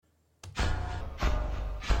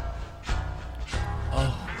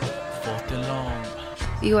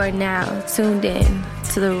You are now tuned in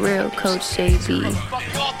to the real Coach JB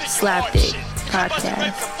Slapdick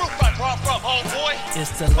Podcast.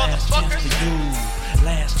 It's the last chance for you,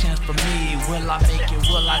 last chance for me. Will I make it?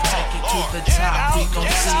 Will I take it to the top? We gon'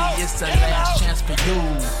 see. It's the last chance for you,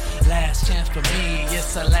 last chance for me.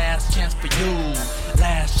 It's the last chance for you,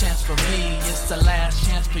 last chance for me. It's the last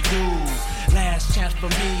chance for you, last chance for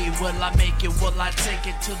me. Will I make it? Will I take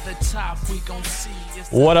it to the top? We gon' see.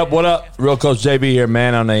 What up? What up? Real Coach JB here,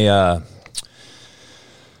 man. On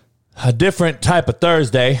a different type of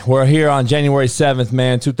Thursday. We're here on January 7th,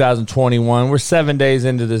 man, 2021. We're 7 days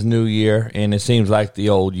into this new year, and it seems like the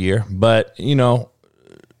old year. But, you know,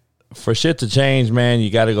 for shit to change, man, you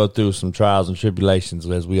got to go through some trials and tribulations,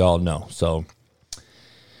 as we all know. So,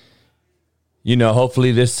 you know,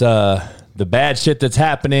 hopefully this, the bad shit that's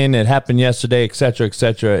happening, that happened yesterday, et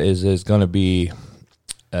cetera, is going to be,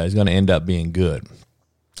 is going to end up being good.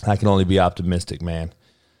 I can only be optimistic, man.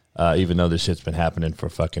 Even though this shit's been happening for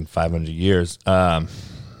fucking 500 years. Let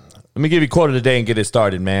me give you a quote of the day and get it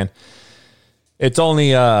started, man. It's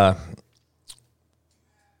only right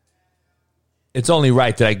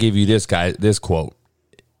that I give you this quote.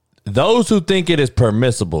 Those who think it is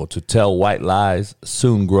permissible to tell white lies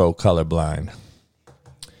soon grow colorblind.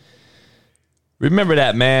 Remember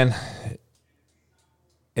that, man.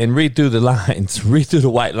 And read through the lines. Read through the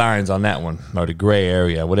white lines on that one, or the gray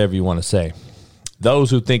area, whatever you want to say. Those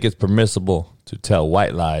who think it's permissible to tell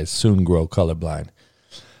white lies soon grow colorblind.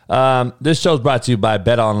 This show's brought to you by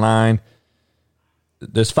BetOnline.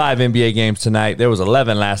 There's 5 NBA games tonight. There was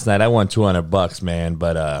 11 last night. I won $200, man,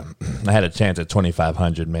 but I had a chance at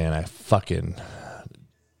 2,500, man.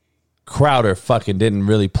 Crowder fucking didn't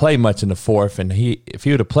really play much in the fourth, and if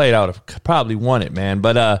he would have played, I would have probably won it, man.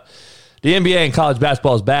 But the NBA and college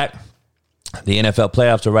basketball is back. The NFL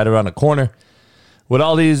playoffs are right around the corner. With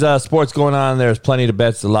all these sports going on, there's plenty of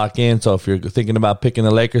bets to lock in. So if you're thinking about picking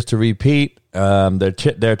the Lakers to repeat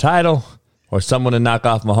their title or someone to knock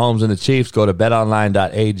off Mahomes and the Chiefs, go to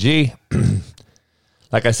betonline.ag.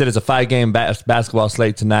 Like I said, it's a 5-game basketball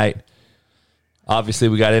slate tonight. Obviously,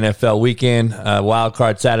 we got NFL weekend, wild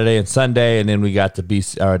card Saturday and Sunday, and then we got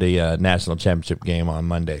the national championship game on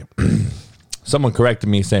Monday. Someone corrected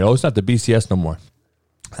me saying, "Oh, it's not the BCS no more."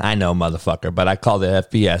 I know, motherfucker, but I call the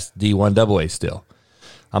FBS D1AA still.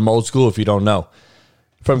 I'm old school if you don't know.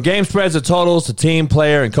 From game spreads to totals to team,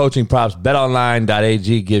 player, and coaching props,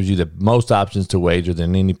 betonline.ag gives you the most options to wager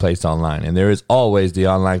than any place online. And there is always the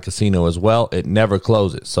online casino as well. It never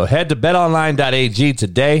closes. So head to betonline.ag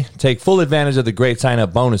today. Take full advantage of the great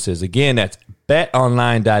sign-up bonuses. Again, that's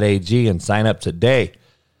betonline.ag and sign up today.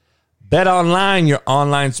 BetOnline, your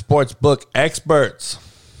online sportsbook experts.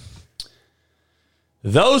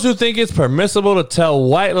 Those who think it's permissible to tell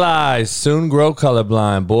white lies soon grow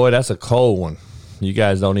colorblind. Boy, that's a cold one. You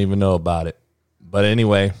guys don't even know about it. But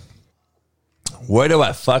anyway, where do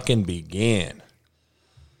I fucking begin?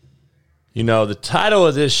 You know, the title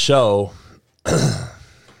of this show,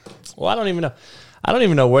 well, I don't even know. I don't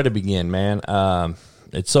even know where to begin, man.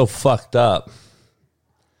 It's so fucked up.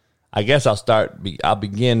 I guess I'll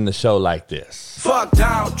begin the show like this. Fuck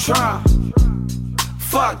Donald Trump.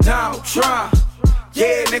 Fuck Donald Trump.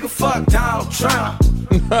 Yeah, nigga, fuck Donald Trump.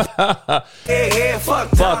 yeah, fuck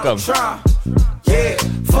Donald Trump. Yeah,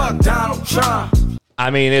 fuck Donald Trump. I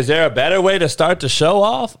mean, is there a better way to start the show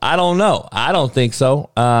off? I don't know. I don't think so.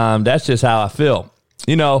 That's just how I feel.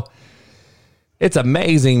 You know, it's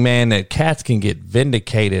amazing, man, that cats can get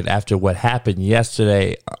vindicated after what happened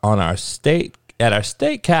yesterday on our state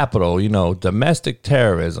capitol. You know, domestic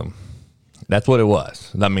terrorism. That's what it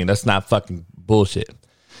was. I mean, that's not fucking bullshit.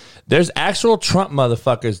 There's actual Trump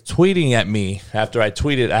motherfuckers tweeting at me after I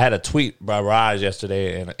tweeted. I had a tweet by Raj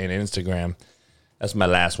yesterday in Instagram. That's my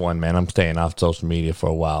last one, man. I'm staying off social media for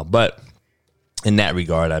a while. But in that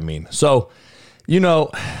regard, I mean. So, you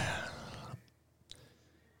know,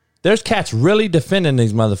 there's cats really defending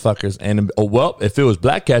these motherfuckers. And, well, if it was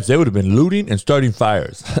black cats, they would have been looting and starting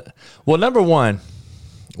fires. Well, number one,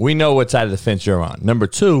 we know what side of the fence you're on. Number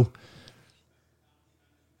two,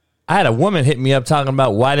 I had a woman hit me up talking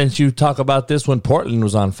about, why didn't you talk about this when Portland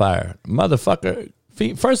was on fire? Motherfucker,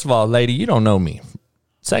 first of all, lady, you don't know me.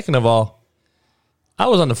 Second of all, I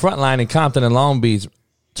was on the front line in Compton and Long Beach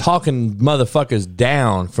talking motherfuckers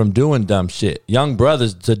down from doing dumb shit. Young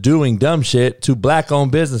brothers to doing dumb shit to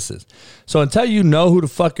black-owned businesses. So until you know who the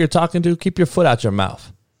fuck you're talking to, keep your foot out your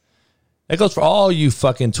mouth. That goes for all you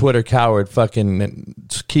fucking Twitter coward, fucking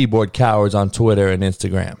keyboard cowards on Twitter and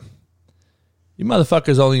Instagram. You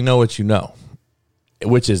motherfuckers only know what you know,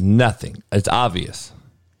 which is nothing. It's obvious.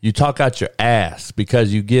 You talk out your ass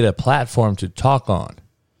because you get a platform to talk on.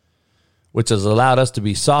 which has allowed us to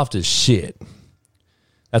be soft as shit.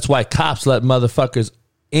 That's why cops let motherfuckers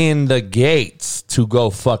in the gates to go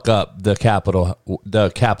fuck up the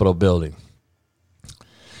Capitol building.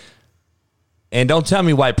 And don't tell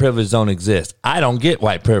me white privilege don't exist. I don't get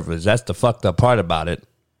white privilege. That's the fucked up part about it.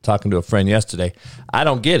 Talking to a friend yesterday. I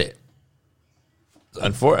don't get it. I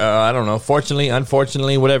don't know. Fortunately,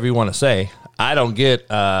 unfortunately, whatever you want to say. I don't get,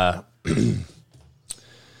 I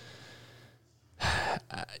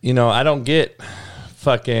don't get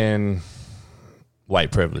fucking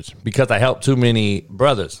white privilege because I help too many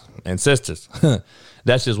brothers and sisters.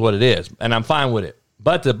 That's just what it is. And I'm fine with it.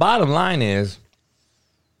 But the bottom line is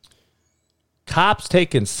cops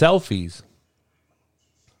taking selfies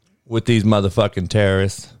with these motherfucking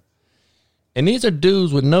terrorists. And these are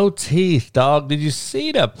dudes with no teeth, dog. Did you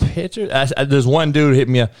see the picture? There's one dude hit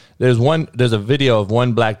me up. There's a video of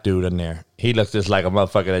one black dude in there. He looks just like a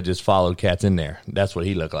motherfucker that just followed cats in there. That's what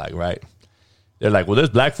he looked like, right? They're like, well, there's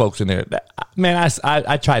black folks in there. Man,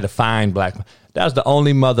 I tried to find black. That was the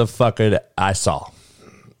only motherfucker that I saw.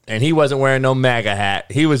 And he wasn't wearing no MAGA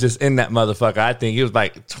hat. He was just in that motherfucker. I think he was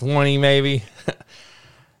like 20 maybe.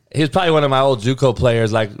 He was probably one of my old JUCO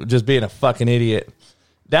players, like just being a fucking idiot.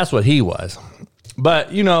 That's what he was. But,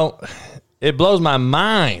 it blows my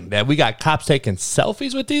mind that we got cops taking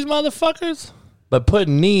selfies with these motherfuckers, but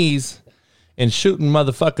putting knees and shooting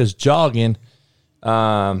motherfuckers jogging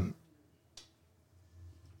on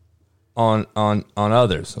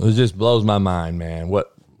others. It just blows my mind, man.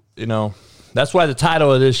 That's why the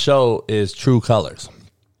title of this show is True Colors.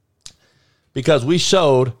 Because we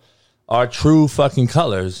showed our true fucking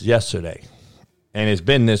colors yesterday. And it's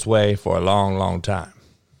been this way for a long, long time.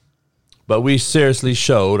 But we seriously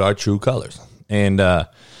showed our true colors. And, I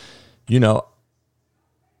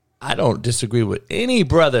don't disagree with any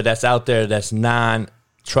brother that's out there that's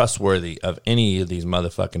non-trustworthy of any of these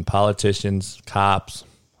motherfucking politicians, cops,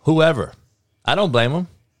 whoever. I don't blame them.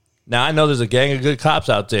 Now, I know there's a gang of good cops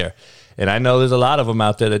out there. And I know there's a lot of them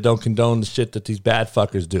out there that don't condone the shit that these bad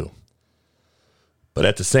fuckers do. But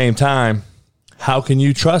at the same time, how can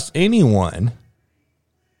you trust anyone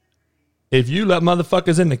if you let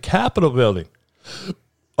motherfuckers in the Capitol building?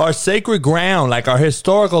 Our sacred ground, like our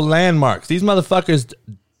historical landmarks, these motherfuckers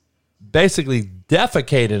basically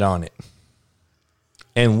defecated on it.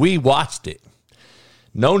 And we watched it.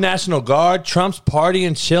 No National Guard, Trump's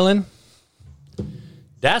partying, chilling.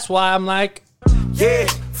 That's why I'm like, yeah,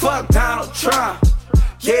 fuck Donald Trump.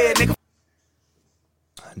 Yeah, nigga.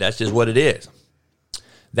 That's just what it is.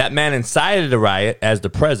 That man incited the riot as the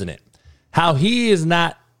president. How we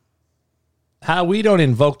don't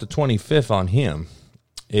invoke the 25th on him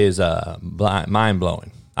is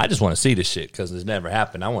mind-blowing. I just want to see this shit because it's never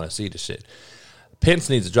happened. I want to see this shit. Pence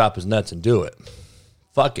needs to drop his nuts and do it.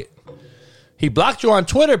 Fuck it. He blocked you on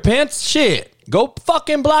Twitter, Pence. Shit. Go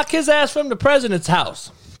fucking block his ass from the president's house.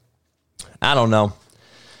 I don't know.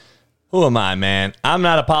 Who am I, man? I'm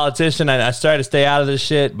not a politician. I started to stay out of this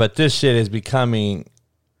shit, but this shit is becoming...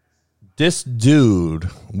 This dude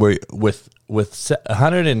with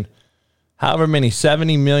 100 and however many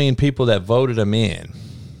 70 million people that voted him in.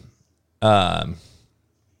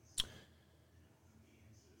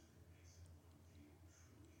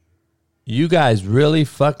 You guys really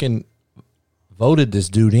fucking voted this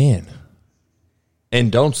dude in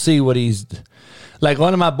and don't see what he's like.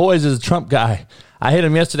 One of my boys is a Trump guy. I hit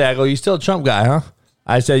him yesterday. I go, you still a Trump guy, huh?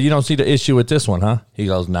 I said, you don't see the issue with this one, huh? He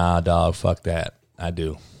goes, nah, dog, fuck that. I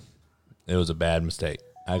do. It was a bad mistake.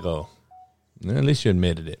 I go, at least you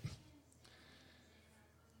admitted it.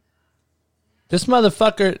 This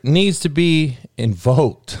motherfucker needs to be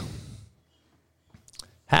invoked.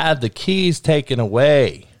 Have the keys taken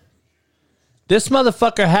away. This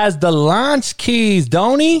motherfucker has the launch keys,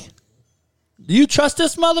 don't he? Do you trust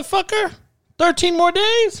this motherfucker? 13 more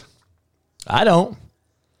days? I don't.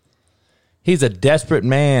 He's a desperate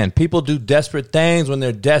man. People do desperate things when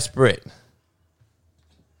they're desperate.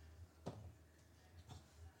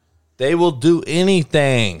 They will do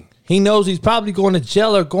anything. He knows he's probably going to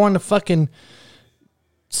jail or going to fucking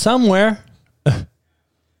somewhere. I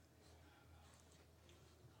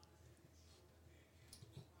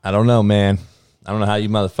don't know, man. I don't know how you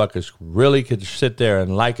motherfuckers really could sit there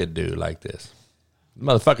and like a dude like this.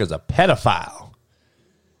 Motherfucker's a pedophile.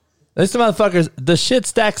 This motherfucker's, the shit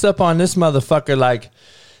stacks up on this motherfucker like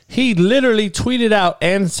he literally tweeted out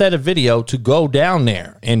and set a video to go down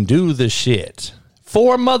there and do the shit.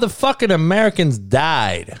 4 motherfucking Americans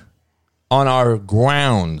died on our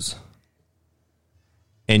grounds.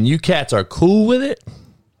 And you cats are cool with it?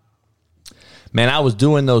 Man, I was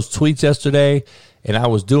doing those tweets yesterday, and I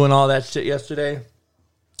was doing all that shit yesterday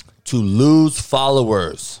to lose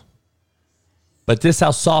followers. But this is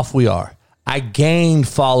how soft we are. I gained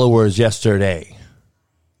followers yesterday.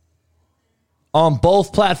 On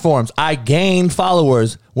both platforms, I gained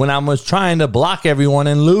followers when I was trying to block everyone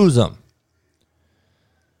and lose them.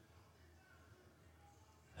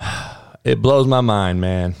 It blows my mind,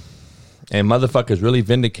 man. And motherfuckers really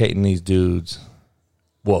vindicating these dudes.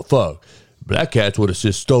 Well, fuck. Black Cats would have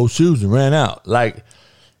just stole shoes and ran out. Like,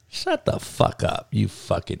 shut the fuck up, you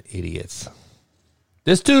fucking idiots.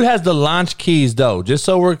 This dude has the launch keys, though, just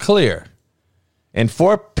so we're clear. And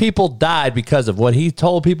 4 people died because of what he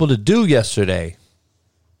told people to do yesterday.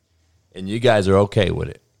 And you guys are okay with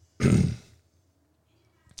it.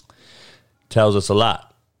 Tells us a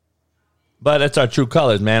lot. But it's our true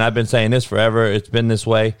colors, man. I've been saying this forever. It's been this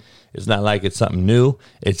way. It's not like it's something new.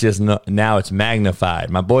 It's just now it's magnified.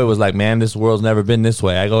 My boy was like, man, this world's never been this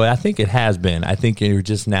way. I go, I think it has been. I think you're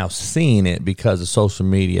just now seeing it because of social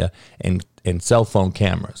media and cell phone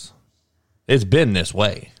cameras. It's been this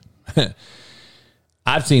way.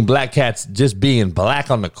 I've seen black cats just being black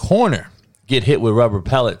on the corner get hit with rubber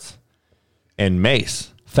pellets and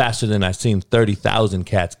mace faster than I've seen 30,000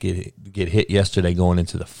 cats get hit yesterday going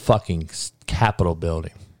into the fucking Capitol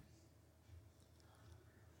building.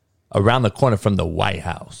 Around the corner from the White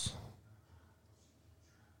House.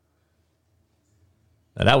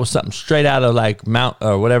 Now that was something straight out of like Mount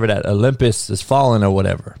or whatever that Olympus is falling or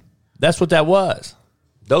whatever. That's what that was.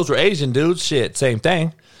 Those were Asian dudes. Shit, same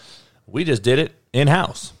thing. We just did it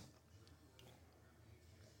in-house.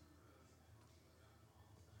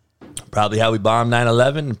 Probably how we bombed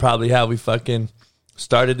 9/11 and probably how we fucking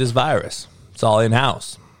started this virus. It's all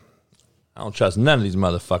in-house. I don't trust none of these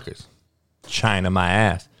motherfuckers. China my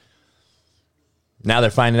ass. Now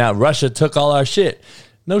they're finding out Russia took all our shit.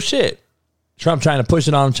 No shit. Trump trying to push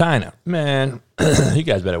it on China. Man, you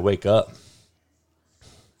guys better wake up.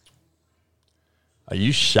 Are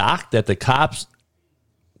you shocked that the cops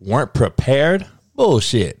weren't prepared?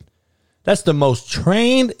 Bullshit. That's the most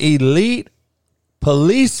trained elite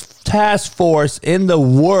police task force in the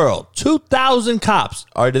world. 2,000 cops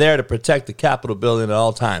are there to protect the Capitol building at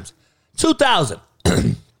all times. 2,000.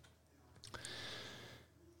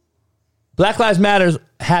 Black Lives Matter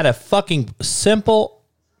had a fucking simple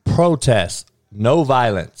protest, no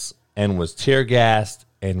violence, and was tear gassed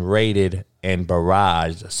and raided and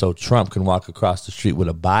barraged so Trump can walk across the street with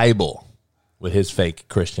a Bible with his fake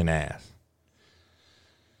Christian ass.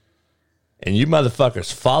 And you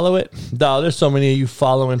motherfuckers follow it? Dog, there's so many of you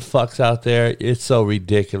following fucks out there. It's so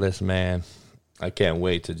ridiculous, man. I can't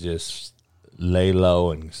wait to just lay low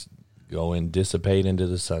and go and dissipate into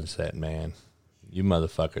the sunset, man. You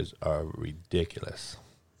motherfuckers are ridiculous.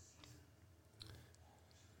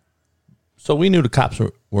 So we knew the cops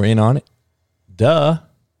were in on it. Duh.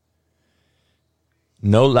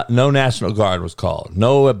 No National Guard was called.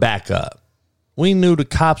 No backup. We knew the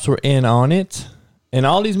cops were in on it. And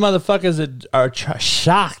all these motherfuckers that are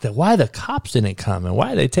shocked at why the cops didn't come and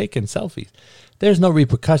why are they taking selfies. There's no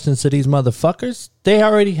repercussions to these motherfuckers. They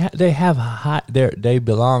already they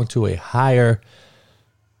belong to a higher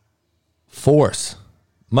force.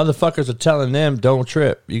 Motherfuckers are telling them, don't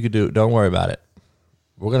trip. You could do it. Don't worry about it.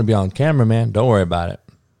 We're going to be on camera, man. Don't worry about it.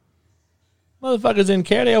 Motherfuckers didn't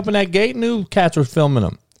care. They opened that gate, knew cats were filming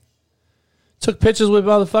them. Took pictures with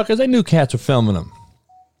motherfuckers. They knew cats were filming them.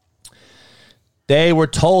 They were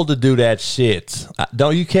told to do that shit.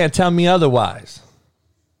 You can't tell me otherwise.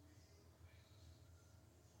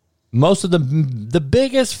 Most of the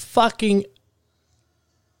biggest fucking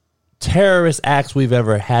terrorist acts we've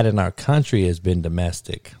ever had in our country has been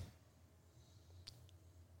domestic.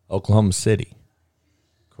 Oklahoma City,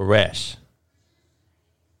 Koresh,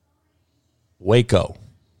 Waco,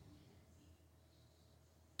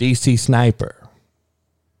 DC Sniper.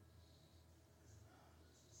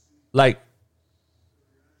 Like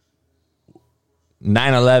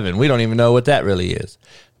 9/11, we don't even know what that really is.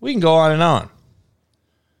 We can go on and on.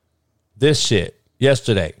 This shit,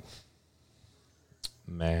 yesterday.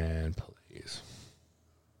 Man, please.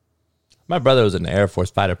 My brother was an Air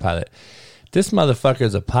Force fighter pilot. This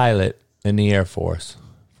motherfucker's a pilot in the Air Force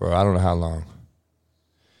for I don't know how long.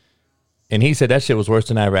 And he said that shit was worse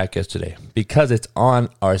than Iraq yesterday because it's on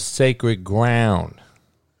our sacred ground.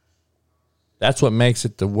 That's what makes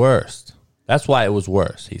it the worst. That's why it was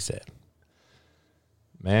worse, he said.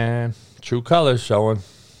 Man, true colors showing.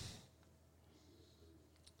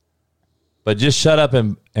 But just shut up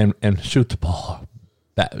and shoot the ball.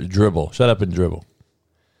 Dribble. Shut up and dribble.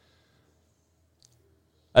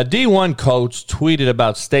 A D1 coach tweeted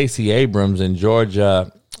about Stacey Abrams in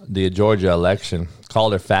Georgia, the Georgia election,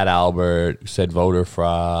 called her Fat Albert, said voter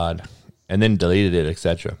fraud, and then deleted it,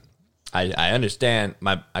 etc. I understand.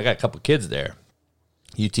 I got a couple kids there.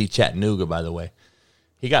 UT Chattanooga, by the way.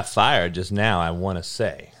 He got fired just now, I want to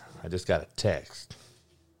say. I just got a text.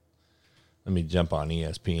 Let me jump on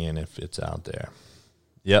ESPN if it's out there.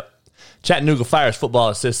 Yep. Chattanooga fires football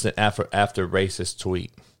assistant after racist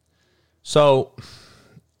tweet. So,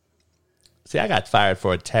 see, I got fired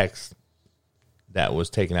for a text that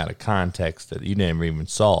was taken out of context that you never even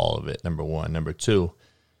saw all of it, number one. Number two,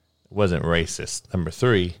 it wasn't racist. Number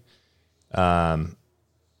three,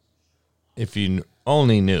 if you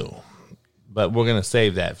only knew. But we're going to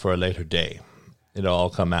save that for a later day. It'll all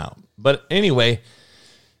come out. But anyway,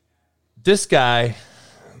 this guy,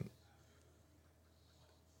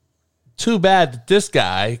 too bad that this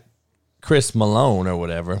guy, Chris Malone or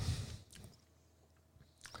whatever,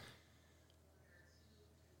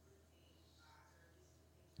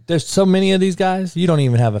 there's so many of these guys, you don't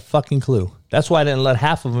even have a fucking clue. That's why I didn't let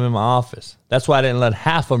half of them in my office. That's why I didn't let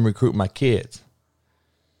half of them recruit my kids.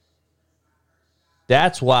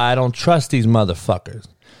 That's why I don't trust these motherfuckers.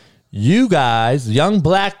 You guys, young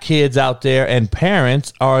black kids out there and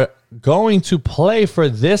parents are going to play for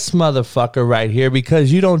this motherfucker right here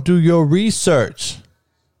because you don't do your research.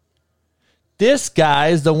 This guy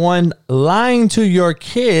is the one lying to your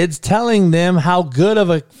kids, telling them how good of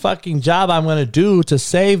a fucking job I'm going to do to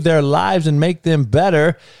save their lives and make them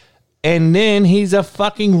better. And then he's a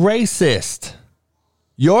fucking racist.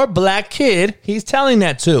 Your black kid, he's telling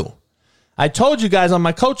that to. I told you guys on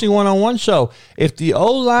my coaching one-on-one show, if the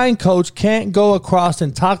O-line coach can't go across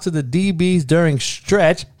and talk to the DBs during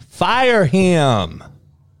stretch, fire him.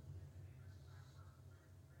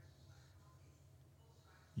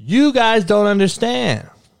 You guys don't understand.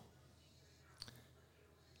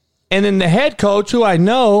 And then the head coach, who I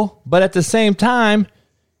know, but at the same time,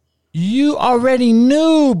 you already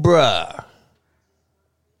knew, bruh.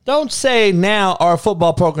 Don't say now our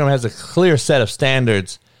football program has a clear set of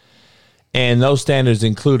standards, and those standards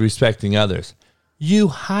include respecting others. You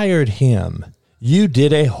hired him. You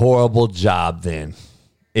did a horrible job then,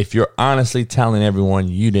 if you're honestly telling everyone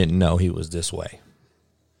you didn't know he was this way.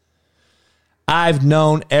 I've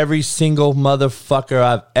known every single motherfucker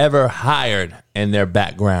I've ever hired and their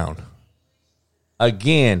background.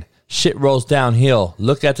 Again, shit rolls downhill.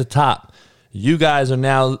 Look at the top. You guys are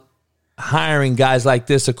now hiring guys like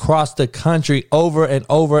this across the country over and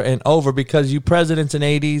over and over because you presidents and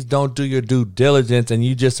ADs don't do your due diligence and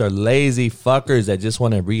you just are lazy fuckers that just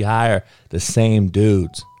want to rehire the same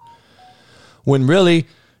dudes. When really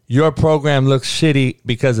your program looks shitty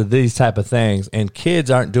because of these type of things and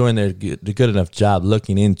kids aren't doing the good enough job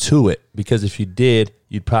looking into it, because if you did,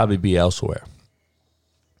 you'd probably be elsewhere.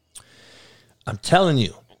 I'm telling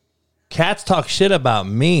you, cats talk shit about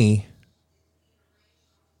me.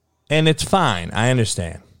 And it's fine. I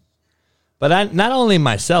understand. But not only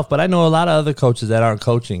myself, but I know a lot of other coaches that aren't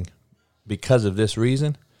coaching because of this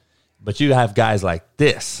reason. But you have guys like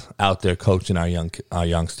this out there coaching our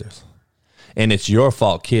youngsters. And it's your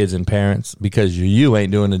fault, kids and parents, because you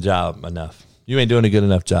ain't doing the job enough. You ain't doing a good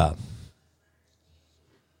enough job.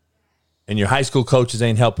 And your high school coaches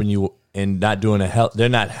ain't helping you and not doing they're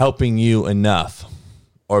not helping you enough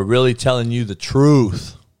or really telling you the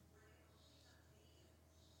truth.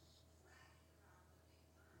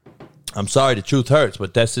 I'm sorry, the truth hurts,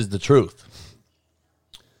 but this is the truth.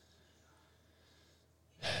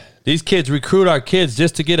 These kids recruit our kids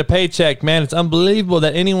just to get a paycheck, man. It's unbelievable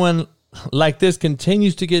that anyone like this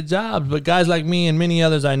continues to get jobs, but guys like me and many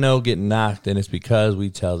others I know get knocked, and it's because we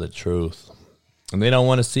tell the truth. And they don't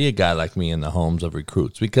want to see a guy like me in the homes of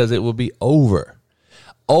recruits because it will be over.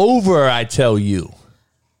 Over, I tell you.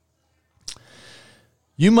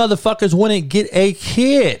 You motherfuckers wouldn't get a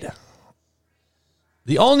kid.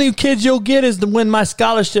 The only kids you'll get is when my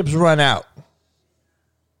scholarships run out.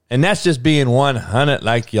 And that's just being 100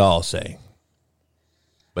 like y'all say.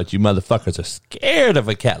 But you motherfuckers are scared of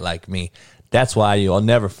a cat like me. That's why you'll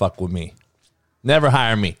never fuck with me. Never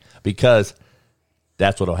hire me. Because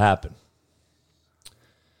that's what'll happen.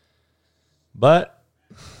 But,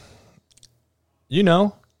 you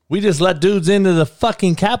know, we just let dudes into the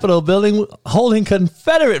fucking Capitol building holding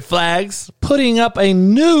Confederate flags, putting up a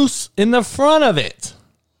noose in the front of it.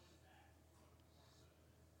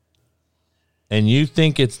 And you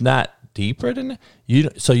think it's not deeper than that?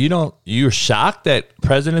 You're shocked that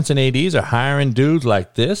presidents and ADs are hiring dudes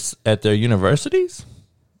like this at their universities?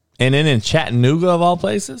 And then in Chattanooga, of all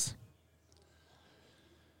places?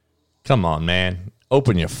 Come on, man.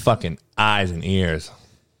 Open your fucking eyes and ears.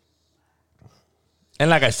 And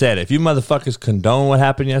like I said, if you motherfuckers condone what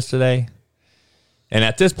happened yesterday, and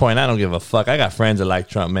at this point, I don't give a fuck. I got friends that like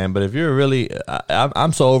Trump, man. But if you're really,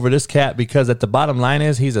 I'm so over this cat because at the bottom line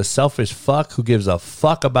is he's a selfish fuck who gives a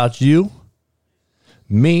fuck about you.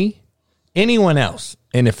 me, anyone else.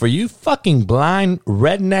 And if for you fucking blind,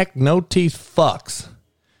 redneck, no-teeth fucks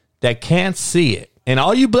that can't see it, and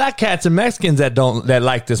all you black cats and Mexicans that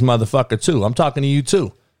like this motherfucker too, I'm talking to you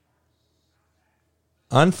too.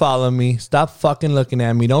 Unfollow me. Stop fucking looking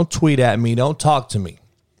at me. Don't tweet at me. Don't talk to me.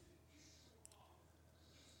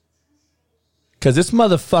 Because this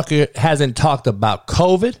motherfucker hasn't talked about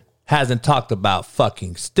COVID, hasn't talked about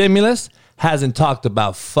fucking stimulus, hasn't talked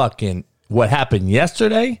about fucking what happened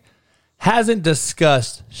yesterday, hasn't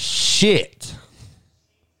discussed shit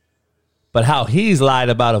but how he's lied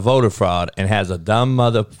about a voter fraud and has a dumb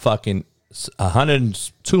motherfucking 100,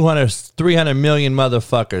 200, 300 million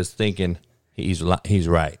motherfuckers thinking he's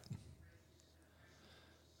right.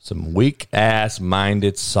 Some weak-ass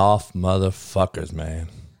minded, soft motherfuckers, man.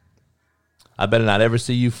 I better not ever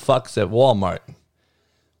see you fucks at Walmart.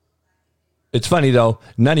 It's funny, though.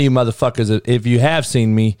 None of you motherfuckers, if you have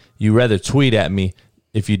seen me, you rather tweet at me.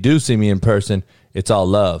 If you do see me in person, it's all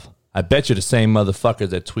love. I bet you're the same motherfuckers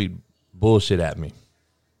that tweet bullshit at me.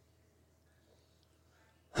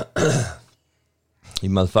 You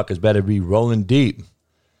motherfuckers better be rolling deep.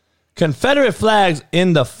 Confederate flags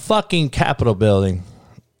in the fucking Capitol building,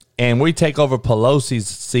 and we take over Pelosi's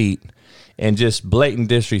seat and just blatant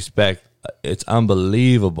disrespect. It's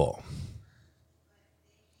unbelievable.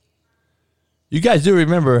 You guys do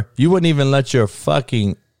remember, you wouldn't even let your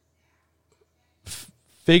fucking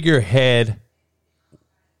figurehead,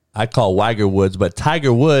 I call Weiger Woods, but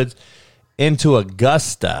Tiger Woods, into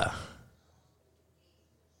Augusta.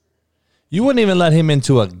 You wouldn't even let him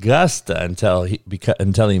into Augusta until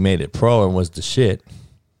he made it pro and was the shit.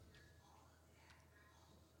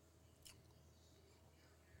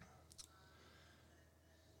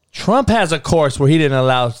 Trump has a course where he didn't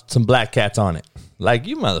allow some black cats on it. Like,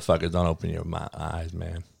 you motherfuckers don't open your eyes,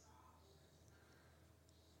 man.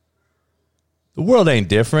 The world ain't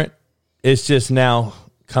different. It's just now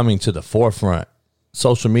coming to the forefront.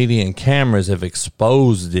 Social media and cameras have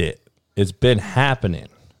exposed it. It's been happening.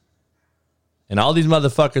 And all these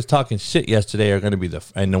motherfuckers talking shit yesterday are going to be the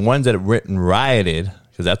ones that have written rioted,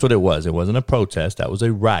 because that's what it was. It wasn't a protest. That was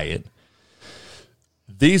a riot.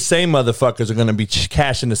 These same motherfuckers are going to be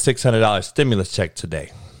cashing the $600 stimulus check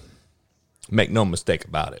today. Make no mistake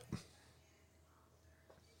about it.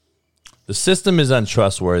 The system is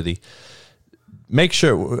untrustworthy. Make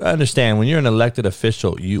sure, understand, when you're an elected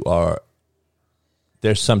official,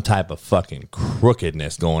 there's some type of fucking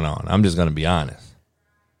crookedness going on. I'm just going to be honest.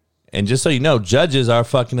 And just so you know, judges are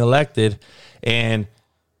fucking elected and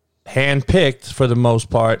handpicked for the most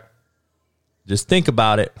part. Just think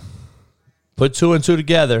about it. Put two and two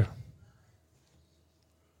together.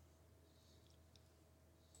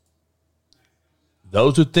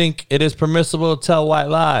 Those who think it is permissible to tell white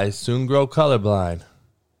lies soon grow colorblind.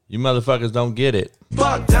 You motherfuckers don't get it.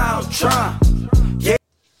 Fuck Donald Trump. Yeah.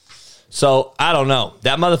 So, I don't know.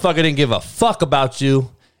 That motherfucker didn't give a fuck about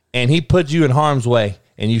you, and he put you in harm's way,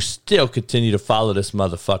 and you still continue to follow this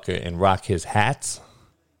motherfucker and rock his hats.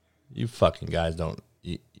 You fucking guys don't...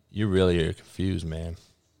 You really are confused, man.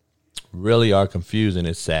 Really are confused, and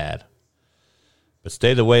it's sad. But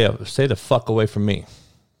stay the fuck away from me.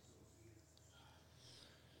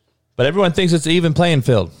 But everyone thinks it's an even playing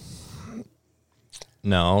field.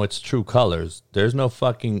 No, it's true colors. There's no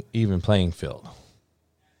fucking even playing field.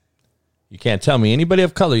 You can't tell me anybody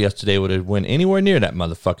of color yesterday would have went anywhere near that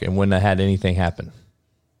motherfucker and wouldn't have had anything happen.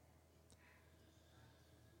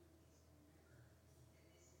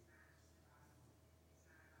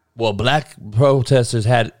 Well, black protesters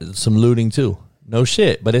had some looting too. No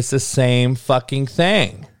shit, but it's the same fucking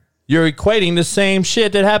thing. You're equating the same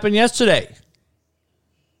shit that happened yesterday.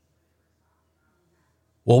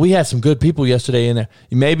 Well, we had some good people yesterday in there.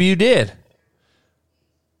 Maybe you did.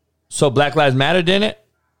 So Black Lives Matter didn't?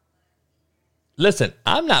 Listen,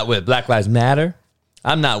 I'm not with Black Lives Matter.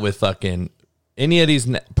 I'm not with fucking any of these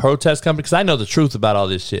protest companies because I know the truth about all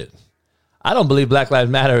this shit. I don't believe Black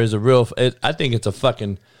Lives Matter is a real... I think it's a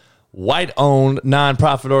fucking white-owned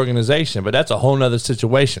nonprofit organization, but that's a whole nother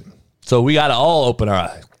situation. So we got to all open our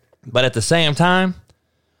eyes. But at the same time,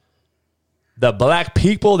 the black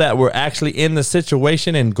people that were actually in the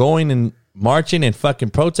situation and going and marching and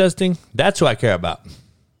fucking protesting, that's who I care about.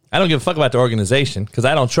 I don't give a fuck about the organization because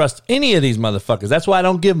I don't trust any of these motherfuckers. That's why I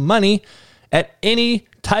don't give money at any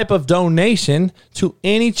type of donation to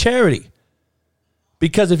any charity.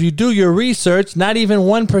 Because if you do your research, not even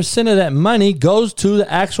 1% of that money goes to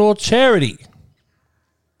the actual charity.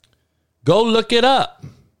 Go look it up.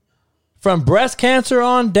 From breast cancer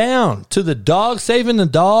on down to the dog saving the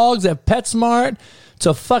dogs at PetSmart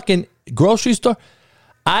to fucking grocery store.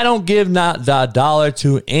 I don't give not the dollar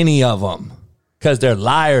to any of them. because they're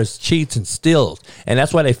liars, cheats, and steals. And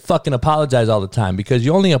that's why they fucking apologize all the time, because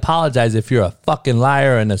you only apologize if you're a fucking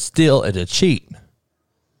liar and a steal and a cheat.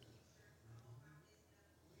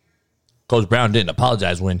 Coach Brown didn't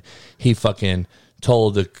apologize when he fucking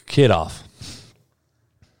told the kid off.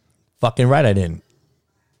 Fucking right, I didn't.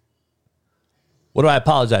 What do I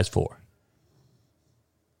apologize for?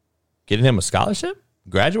 Getting him a scholarship?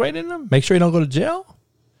 Graduating him? Make sure he don't go to jail?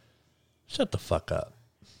 Shut the fuck up.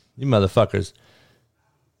 You motherfuckers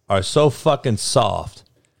are so fucking soft.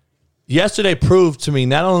 Yesterday proved to me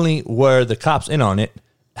not only were the cops in on it,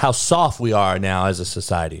 how soft we are now as a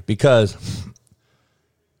society. Because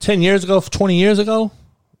 10 years ago, 20 years ago,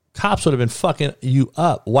 cops would have been fucking you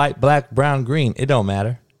up. White, black, brown, green. It don't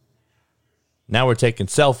matter. Now we're taking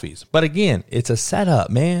selfies. But again, it's a setup,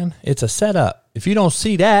 man. It's a setup. If you don't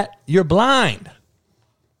see that, you're blind.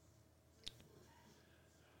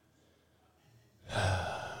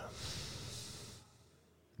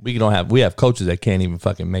 We have coaches that can't even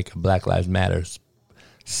fucking make a Black Lives Matter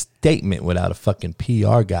statement without a fucking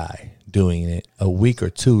PR guy doing it a week or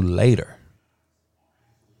two later.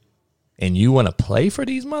 And you want to play for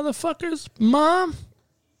these motherfuckers, mom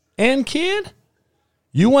and kid?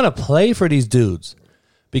 You want to play for these dudes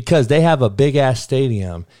because they have a big-ass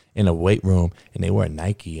stadium in a weight room and they wear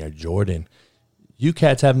Nike or Jordan. You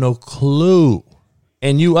cats have no clue.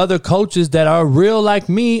 And you other coaches that are real like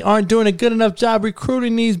me aren't doing a good enough job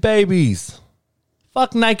recruiting these babies.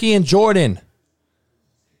 Fuck Nike and Jordan.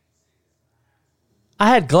 I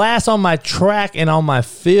had glass on my track and on my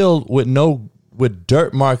field with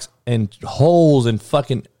dirt marks and holes and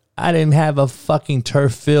fucking... I didn't have a fucking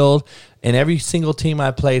turf field, and every single team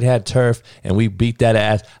I played had turf, and we beat that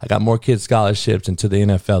ass. I got more kids scholarships into the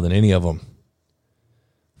NFL than any of them.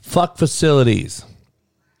 Fuck facilities.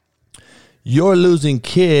 You're losing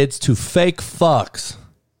kids to fake fucks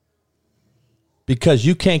because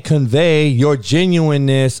you can't convey your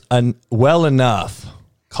genuineness well enough.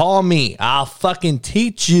 Call me. I'll fucking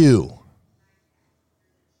teach you.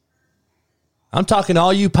 I'm talking to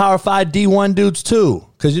all you Power 5 D1 dudes too,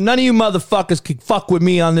 because none of you motherfuckers can fuck with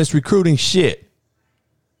me on this recruiting shit.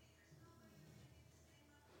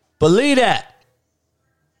 Believe that.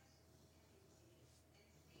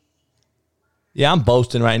 Yeah, I'm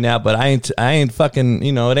boasting right now, but I ain't fucking,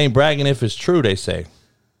 it ain't bragging if it's true, they say.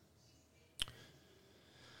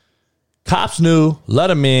 Cops knew, let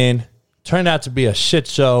them in, turned out to be a shit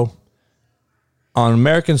show on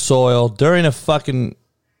American soil during a fucking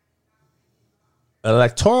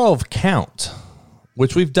electoral count,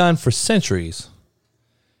 which we've done for centuries,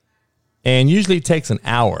 and usually takes an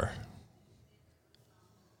hour.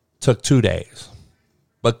 Took 2 days.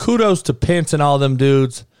 But kudos to Pence and all them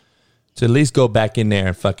dudes to at least go back in there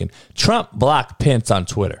and fucking... Trump blocked Pence on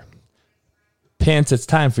Twitter. Pence, it's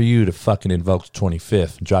time for you to fucking invoke the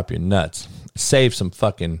 25th and drop your nuts. Save some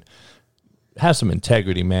fucking... Have some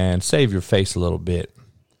integrity, man. Save your face a little bit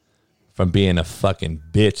from being a fucking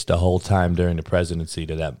bitch the whole time during the presidency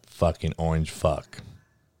to that fucking orange fuck.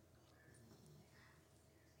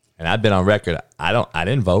 And I've been on record. I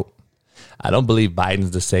didn't vote. I don't believe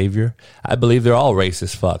Biden's the savior. I believe they're all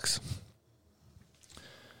racist fucks.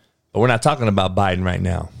 But we're not talking about Biden right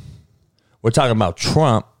now. We're talking about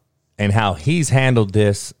Trump and how he's handled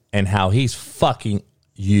this and how he's fucking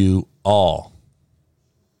you all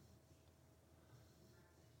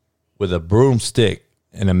with a broomstick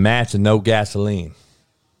and a match and no gasoline.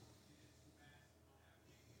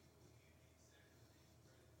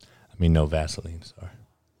 I mean, no Vaseline, sorry.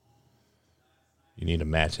 You need a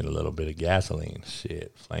match and a little bit of gasoline.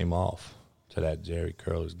 Shit, flame off till that Jerry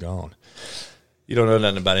curl is gone. You don't know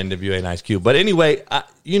nothing about NWA and Ice Cube. But anyway,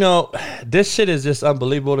 this shit is just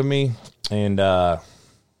unbelievable to me. And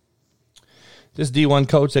this D1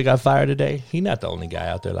 coach that got fired today, he not the only guy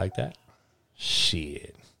out there like that.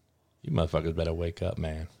 Shit. You motherfuckers better wake up,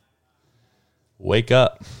 man. Wake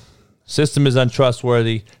up. System is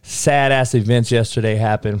untrustworthy. Sad-ass events yesterday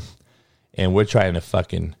happened. And we're trying to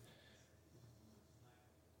fucking...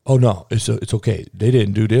 Oh, no, it's okay. They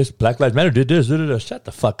didn't do this. Black Lives Matter did this. Shut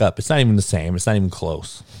the fuck up. It's not even the same. It's not even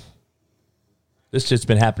close. This shit's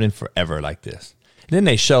been happening forever like this. And then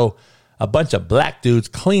they show a bunch of black dudes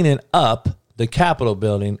cleaning up the Capitol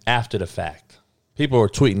building after the fact. People were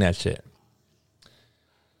tweeting that shit.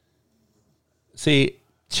 See,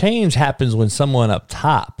 change happens when someone up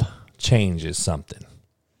top changes something.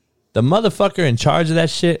 The motherfucker in charge of that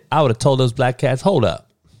shit, I would have told those black cats, hold up.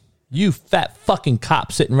 You fat fucking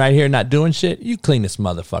cop sitting right here not doing shit, you clean this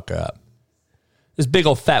motherfucker up. This big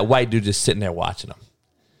old fat white dude just sitting there watching him.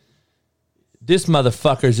 This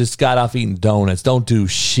motherfucker just got off eating donuts, don't do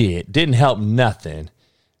shit, didn't help nothing.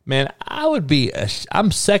 Man,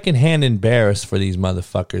 I'm secondhand embarrassed for these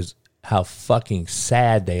motherfuckers, how fucking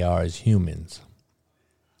sad they are as humans.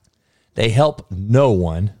 They help no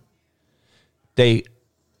one. They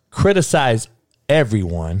criticize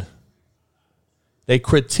everyone. They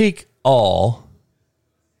critique all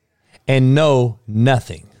and know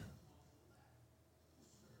nothing.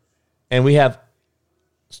 And we have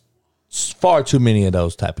far too many of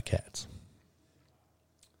those type of cats.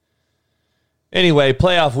 Anyway,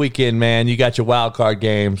 playoff weekend, man. You got your wild card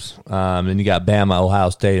games. Then you got Bama, Ohio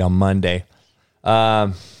State on Monday.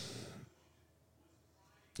 Then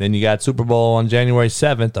you got Super Bowl on January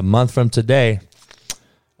 7th, a month from today.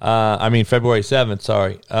 February 7th,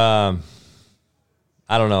 sorry. I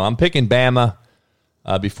don't know. I'm picking Bama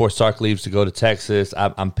before Sark leaves to go to Texas.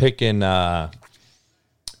 I'm picking...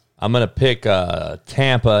 I'm going to pick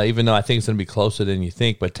Tampa, even though I think it's going to be closer than you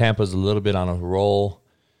think, but Tampa's a little bit on a roll.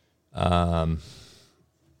 I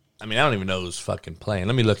don't even know who's fucking playing.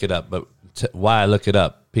 Let me look it up, but why I look it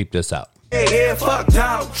up, peep this out. Yeah, fuck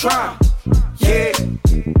Donald Trump. Yeah,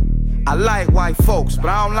 I like white folks, but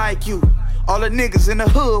I don't like you. All the niggas in the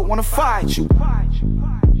hood want to fight you.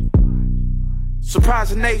 Surprise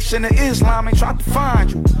the nation of Islam ain't trying to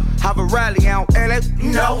find you. Have a rally out LA,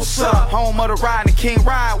 you know what's up. Home of the ride and King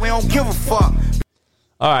Ride, we don't give a fuck.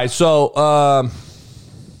 All right, so,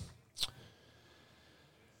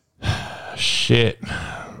 shit.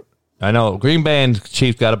 I know Green Bay and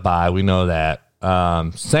Chiefs got a bye. We know that.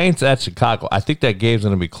 Saints at Chicago. I think that game's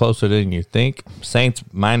going to be closer than you think. Saints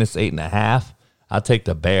minus 8.5. I'll take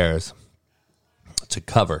the Bears to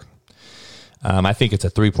cover. I think it's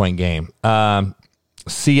a 3-point game.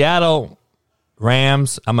 Seattle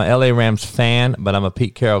Rams. I'm a LA Rams fan, but I'm a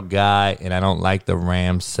Pete Carroll guy, and I don't like the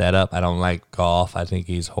Rams setup. I don't like Goff. I think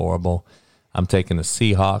he's horrible. I'm taking the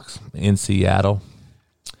Seahawks in Seattle.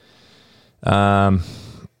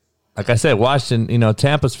 Like I said, Washington,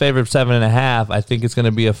 Tampa's favorite 7.5. I think it's going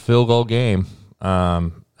to be a field goal game. I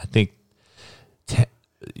think,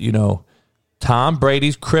 Tom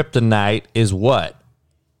Brady's kryptonite is what?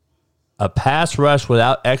 A pass rush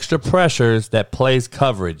without extra pressures that plays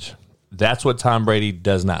coverage. That's what Tom Brady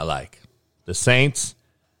does not like. The Saints,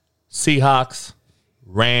 Seahawks,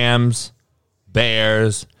 Rams,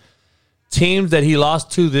 Bears, teams that he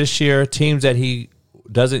lost to this year, teams that he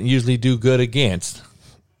doesn't usually do good against,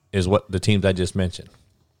 is what the teams I just mentioned.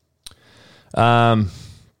 So,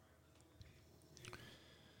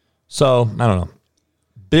 I don't know.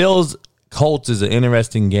 Bills-Colts is an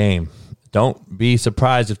interesting game. Don't be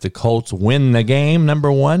surprised if the Colts win the game, number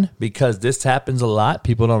one, because this happens a lot.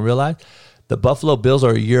 People don't realize. The Buffalo Bills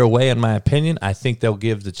are a year away, in my opinion. I think they'll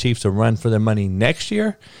give the Chiefs a run for their money next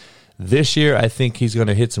year. This year, I think he's going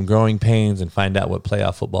to hit some growing pains and find out what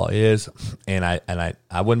playoff football is. And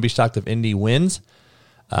I wouldn't be shocked if Indy wins.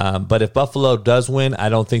 But if Buffalo does win, I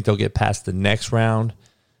don't think they'll get past the next round.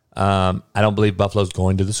 I don't believe Buffalo's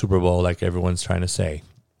going to the Super Bowl like everyone's trying to say.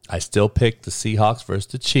 I still pick the Seahawks versus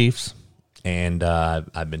the Chiefs. And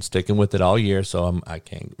I've been sticking with it all year, so I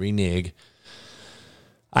can't renege.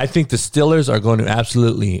 I think the Steelers are going to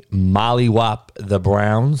absolutely mollywop the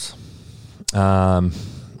Browns.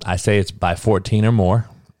 I say it's by 14 or more.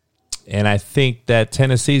 And I think that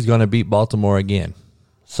Tennessee is going to beat Baltimore again.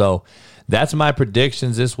 So that's my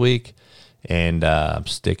predictions this week, and I'm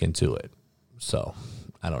sticking to it. So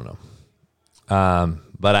I don't know.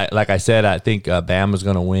 But like I said, I think Bama's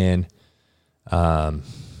going to win.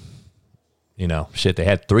 They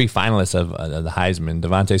had 3 finalists of the Heisman.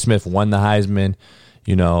 Devontae Smith won the Heisman.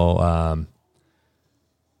 You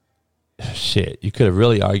could have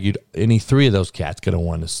really argued any 3 of those cats could have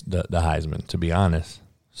won the Heisman, to be honest.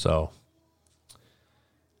 So,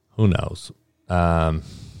 who knows?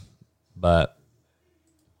 But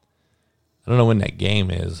I don't know when that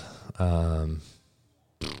game is.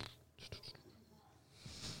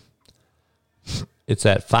 It's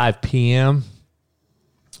at 5 p.m.,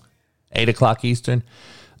 8 o'clock Eastern.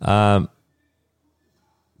 But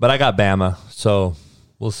I got Bama, so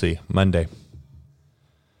we'll see. Monday.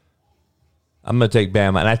 I'm going to take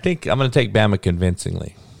Bama, and I think I'm going to take Bama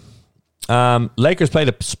convincingly. Lakers play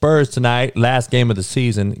the Spurs tonight, last game of the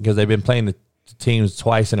season, because they've been playing the teams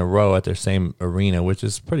twice in a row at their same arena, which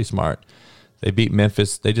is pretty smart. They beat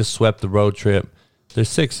Memphis. They just swept the road trip. They're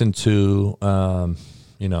 6-2,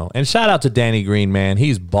 And shout out to Danny Green, man.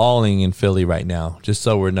 He's balling in Philly right now, just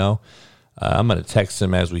so we know. I'm going to text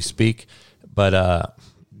him as we speak. But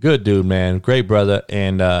good dude, man. Great brother.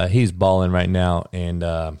 And he's balling right now. And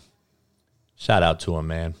shout out to him,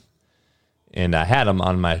 man. And I had him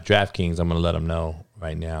on my DraftKings. I'm going to let him know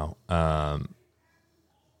right now.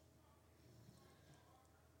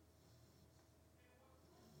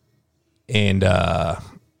 And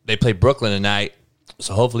they play Brooklyn tonight,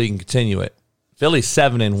 so hopefully he can continue it. Philly's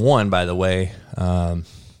 7-1, by the way.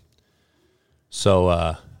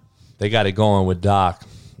 So they got it going with Doc.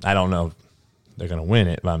 I don't know if they're going to win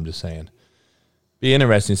it, but I'm just saying. Be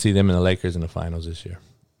interesting to see them and the Lakers in the finals this year.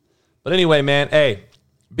 But anyway, man, hey,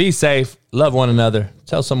 be safe. Love one another.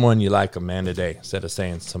 Tell someone you like them, man, today, instead of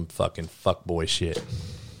saying some fucking fuckboy shit.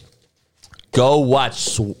 Go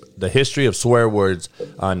watch The History of Swear Words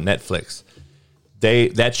on Netflix.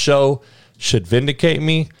 That show should vindicate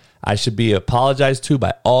me. I should be apologized to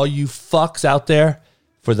by all you fucks out there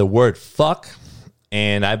for the word fuck.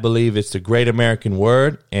 And I believe it's the great American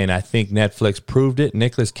word. And I think Netflix proved it.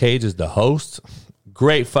 Nicolas Cage is the host.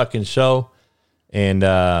 Great fucking show. And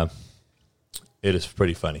it is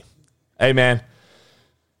pretty funny. Hey, man.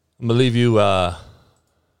 I'm going to leave you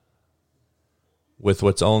with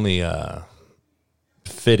what's only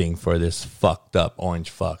fitting for this fucked up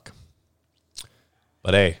orange fuck.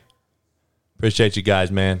 But hey, appreciate you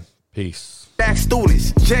guys, man. Peace. Black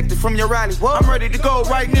students, ejected from your rally. I'm ready to go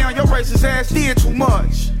right now. Your racist ass did too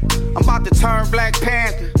much. I'm about to turn Black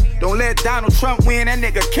Panther. Don't let Donald Trump win, that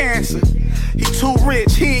nigga cancer. He too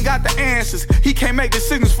rich, he ain't got the answers. He can't make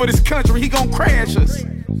decisions for this country, he gon' crash us.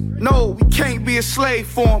 No, we can't be a slave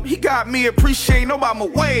for him. He got me appreciating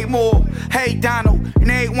Obama way more. Hey, Donald,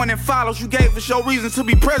 and everyone that follows, you gave us your reason to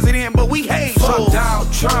be president, but we hate Fuck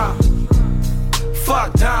Donald Trump.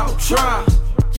 Fuck Donald Trump.